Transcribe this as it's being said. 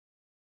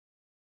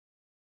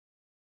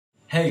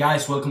Hey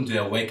guys, welcome to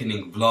the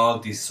Awakening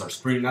vlog. This is our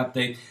spring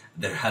update.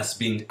 There has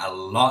been a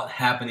lot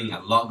happening, a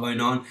lot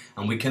going on,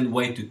 and we can't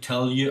wait to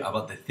tell you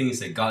about the things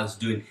that God is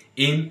doing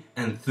in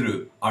and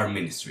through our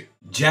ministry.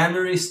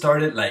 January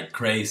started like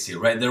crazy,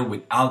 right there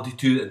with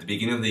Altitude at the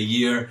beginning of the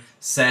year.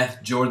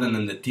 Seth, Jordan,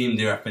 and the team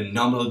did a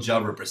phenomenal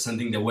job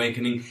representing the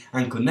Awakening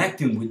and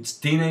connecting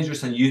with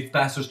teenagers and youth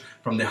pastors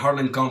from the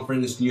Heartland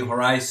Conference, New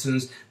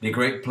Horizons, the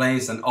Great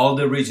Plains, and all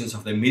the regions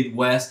of the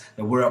Midwest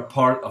that were a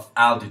part of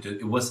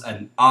Altitude. It was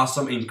an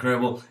awesome,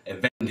 incredible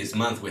event. This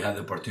month we had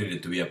the opportunity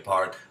to be a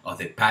part of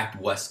the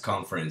Packed West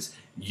Conference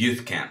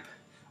Youth Camp.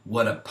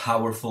 What a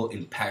powerful,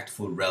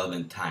 impactful,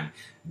 relevant time.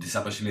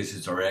 Discipleship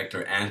Ministries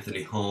Director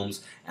Anthony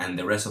Holmes and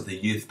the rest of the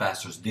youth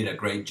pastors did a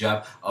great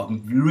job of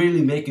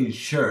really making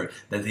sure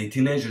that the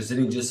teenagers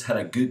didn't just have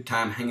a good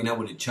time hanging out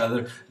with each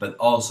other, but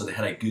also they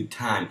had a good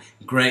time,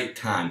 great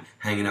time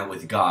hanging out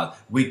with God.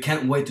 We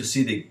can't wait to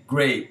see the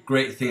great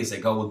things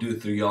that God will do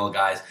through you all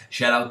guys.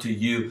 Shout out to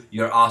you.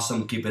 You're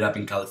awesome. Keep it up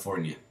in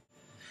California.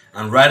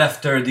 And right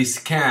after this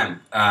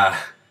camp,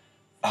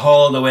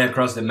 all the way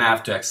across the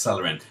map to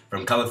Accelerant.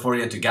 From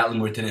California to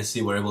Gatlinburg,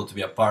 Tennessee, we're able to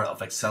be a part of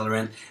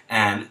Accelerant.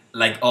 And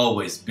like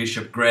always,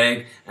 Bishop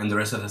Greg and the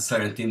rest of the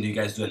Accelerant team, you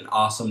guys do an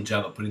awesome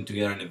job of putting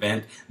together an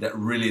event that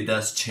really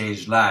does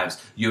change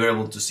lives. You were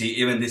able to see,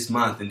 even this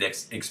month in the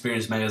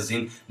Experience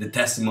magazine, the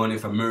testimony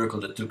of a miracle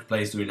that took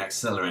place during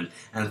Accelerant.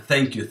 And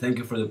thank you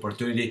for the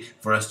opportunity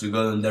for us to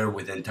go in there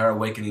with the entire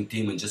Awakening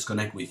team and just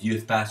connect with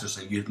youth pastors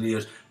and youth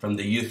leaders from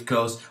the Youth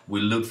Coast.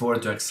 We look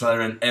forward to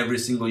Accelerant every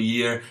single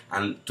year,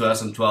 and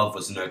 2012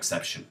 was no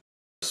exception.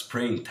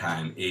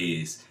 Springtime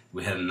is,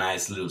 we had a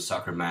nice little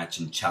soccer match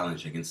and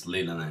challenge against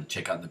Leland, and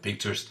check out the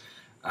pictures.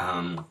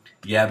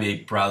 Yeah, be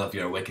proud of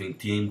your Awakening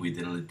team. We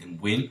didn't let them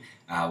win.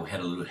 We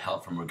had a little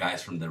help from our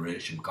guys from the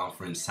Redemption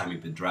Conference, Sammy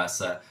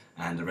Pedraza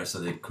and the rest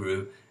of the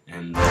crew.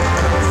 And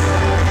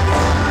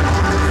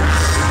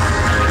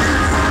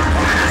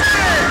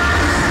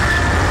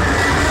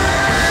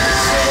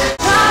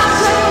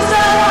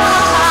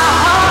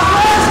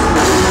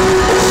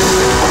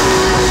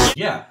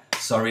yeah.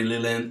 Sorry,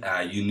 Leland,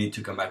 you need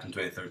to come back in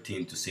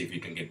 2013 to see if you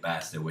can get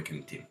past the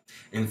Awakening team.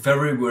 In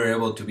February, we were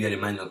able to be at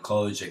Emmanuel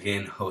College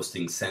again,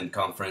 hosting Send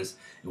Conference.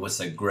 It was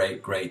a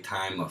great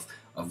time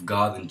of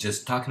God and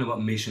just talking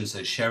about missions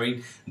and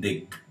sharing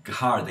the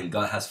heart that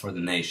God has for the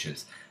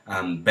nations.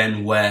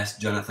 Ben West,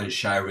 Jonathan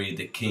Shirey,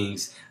 the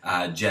Kings,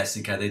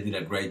 Jessica, they did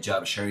a great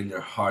job sharing their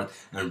heart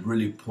and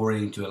really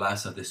pouring into the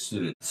lives of the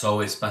students. As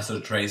always, Pastor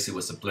Tracy, it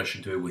was a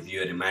pleasure to be with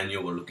you at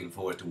Emmanuel. We're looking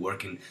forward to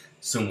working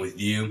soon with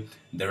you,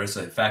 the rest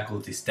of the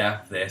faculty,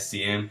 staff of the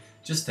SCM.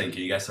 Just thank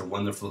you. You guys are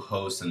wonderful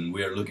hosts, and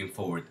we are looking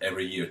forward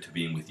every year to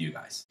being with you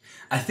guys.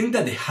 I think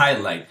that the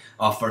highlight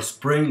of our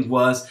spring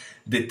was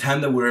the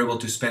time that we were able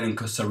to spend in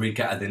Costa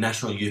Rica at the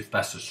National Youth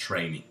Pastors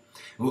Training.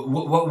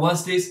 What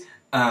was this?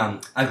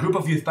 A group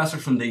of youth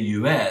pastors from the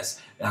U.S.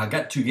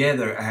 Got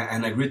together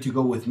and agreed to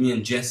go with me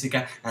and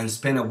Jessica and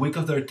spend a week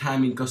of their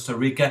time in Costa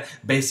Rica,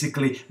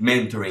 basically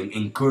mentoring,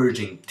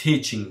 encouraging,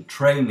 teaching,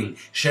 training,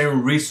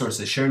 sharing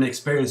resources, sharing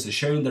experiences,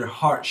 sharing their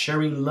heart,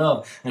 sharing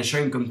love, and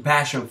sharing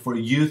compassion for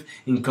youth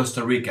in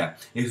Costa Rica.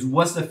 It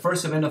was the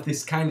first event of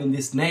this kind in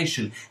this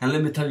nation, and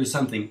let me tell you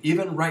something,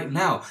 even right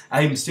now,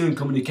 I am still in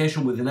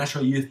communication with the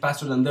National Youth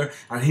Pastor down there,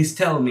 and he's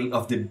telling me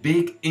of the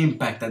big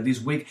impact that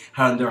this week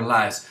had on their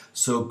lives.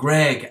 So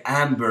Greg,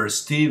 Amber,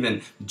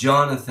 Stephen,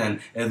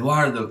 Jonathan,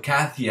 Eduardo,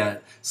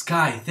 Kathia,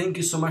 Sky, thank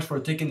you so much for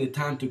taking the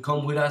time to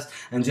come with us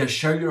and just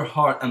share your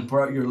heart and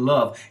pour out your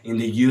love in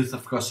the youth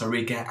of Costa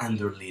Rica and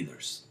their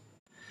leaders.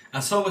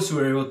 As always, we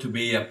were able to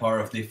be a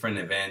part of different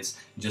events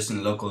just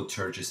in local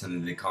churches and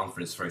in the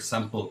conference. For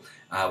example,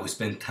 we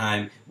spent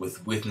time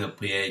with Withnell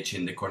PH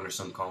in the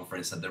Cornerstone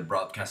Conference at their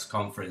broadcast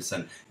conference,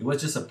 and it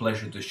was just a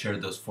pleasure to share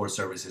those 4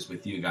 services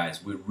with you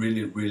guys. We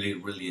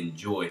really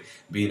enjoy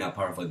being a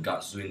part of what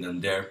God's doing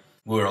down there.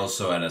 We were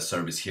also at a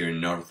service here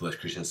in Northwest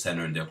Christian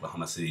Center in the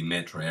Oklahoma City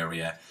metro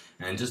area,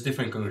 and just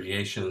different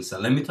congregations.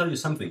 And let me tell you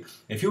something,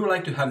 if you would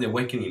like to have the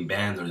Awakening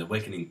band or the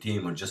Awakening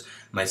team or just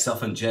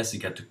myself and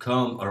Jessica to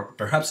come, or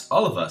perhaps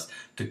all of us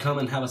to come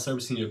and have a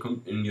service in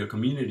your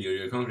community or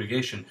your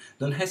congregation,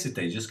 don't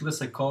hesitate. Just give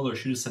us a call or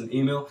shoot us an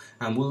email,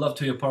 and we'd love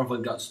to be a part of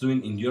what God's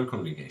doing in your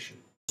congregation.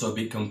 So a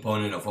big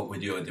component of what we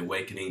do at the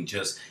Awakening,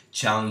 just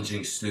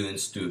challenging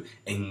students to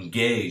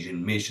engage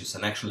in missions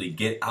and actually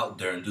get out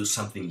there and do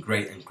something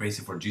great and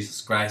crazy for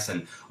Jesus Christ.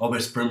 And over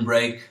spring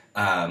break,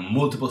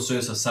 multiple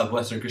students of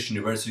Southwestern Christian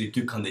University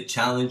took on the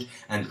challenge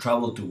and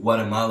traveled to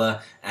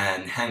Guatemala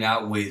and hang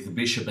out with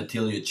Bishop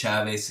Atilio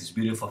Chavez, his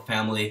beautiful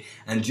family,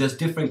 and just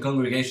different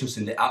congregations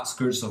in the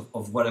outskirts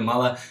of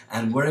Guatemala,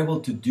 and were able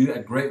to do a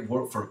great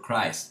work for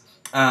Christ.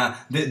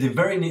 The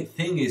very neat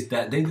thing is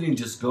that they didn't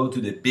just go to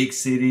the big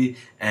city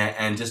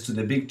and just to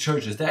the big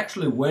churches. They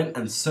actually went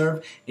and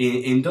served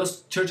in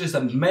those churches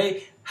that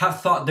may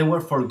have thought they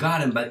were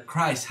forgotten, but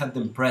Christ had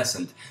them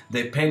present.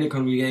 They painted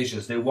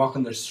congregations, they walked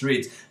on their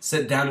streets,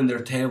 sat down in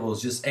their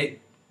tables, just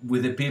ate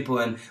with the people,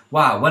 and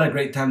wow, what a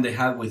great time they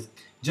had with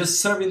just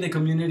serving the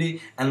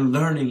community and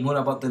learning more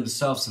about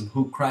themselves and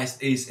who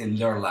Christ is in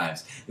their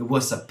lives. It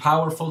was a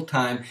powerful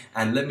time,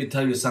 and let me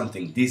tell you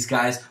something, these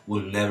guys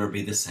will never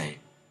be the same.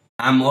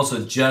 I'm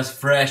also just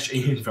fresh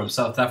in from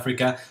South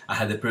Africa. I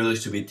had the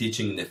privilege to be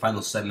teaching in the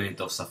final segment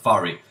of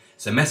Safari,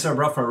 Semester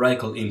Abroad for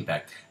Radical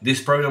Impact.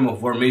 This program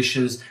of World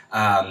Missions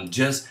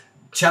just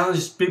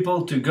challenged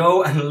people to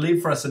go and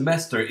live for a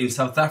semester in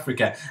South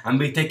Africa and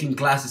be taking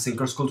classes in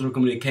cross-cultural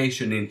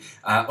communication, in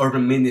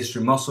urban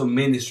ministry, Muslim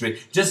ministry,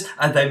 just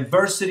a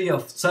diversity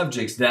of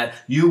subjects that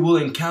you will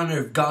encounter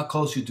if God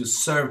calls you to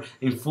serve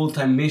in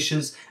full-time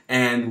missions.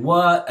 And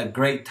what a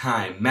great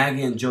time.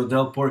 Maggie and Joe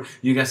Delport,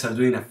 you guys are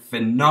doing a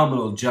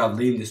phenomenal job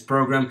leading this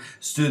program.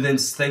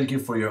 Students, thank you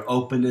for your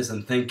openness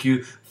and thank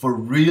you for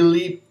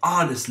really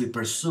honestly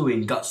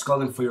pursuing God's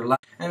calling for your life.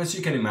 And as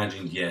you can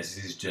imagine, yes,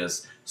 this is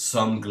just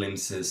some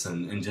glimpses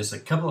and just a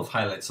couple of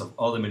highlights of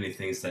all the many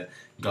things that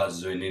God's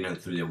doing in and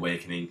through the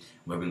Awakening.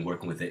 We've been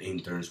working with the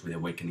interns, with the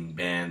Awakening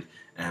Band,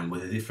 and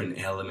with the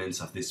different elements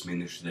of this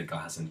ministry that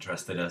God has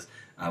entrusted us.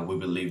 We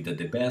believe that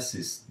the best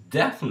is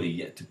definitely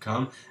yet to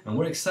come, and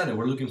we're excited.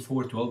 We're looking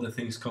forward to all the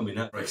things coming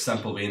up. For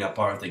example, being a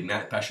part of the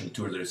Ignite Passion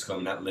Tour that is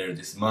coming up later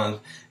this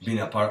month, being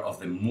a part of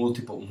the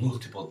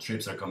multiple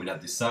trips that are coming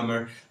up this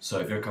summer. So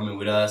if you're coming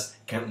with us,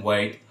 can't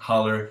wait,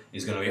 holler,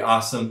 it's going to be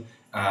awesome.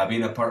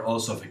 Being a part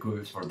also of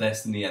Equipping for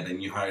Destiny at the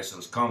New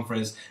Horizons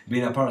Conference,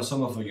 being a part of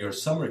some of your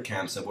summer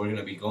camps that we're going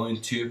to be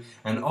going to,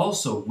 and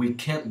also we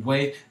can't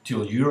wait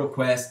till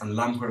EuroQuest and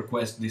Lampard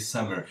Quest this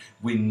summer.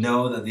 We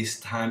know that this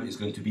time is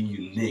going to be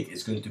unique,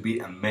 it's going to be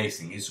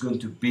amazing, it's going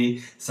to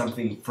be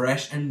something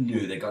fresh and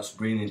new that God's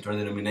bringing into our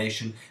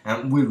denomination,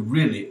 and we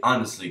really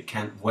honestly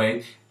can't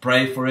wait.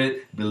 Pray for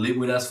it, believe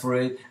with us for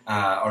it.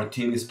 Our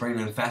team is praying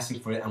and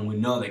fasting for it, and we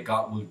know that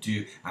God will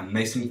do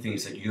amazing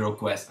things at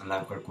EuroQuest and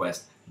Lampard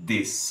Quest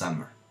this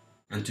summer.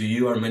 And to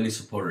you, our many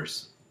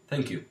supporters,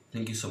 thank you.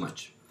 Thank you so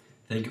much.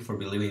 Thank you for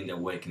believing in the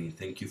Awakening.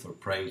 Thank you for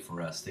praying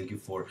for us. Thank you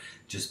for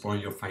just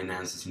pouring your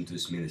finances into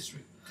this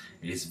ministry.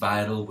 It is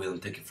vital. We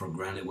don't take it for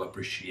granted. We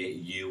appreciate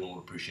you and we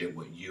appreciate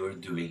what you are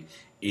doing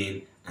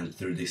in and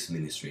through this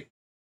ministry.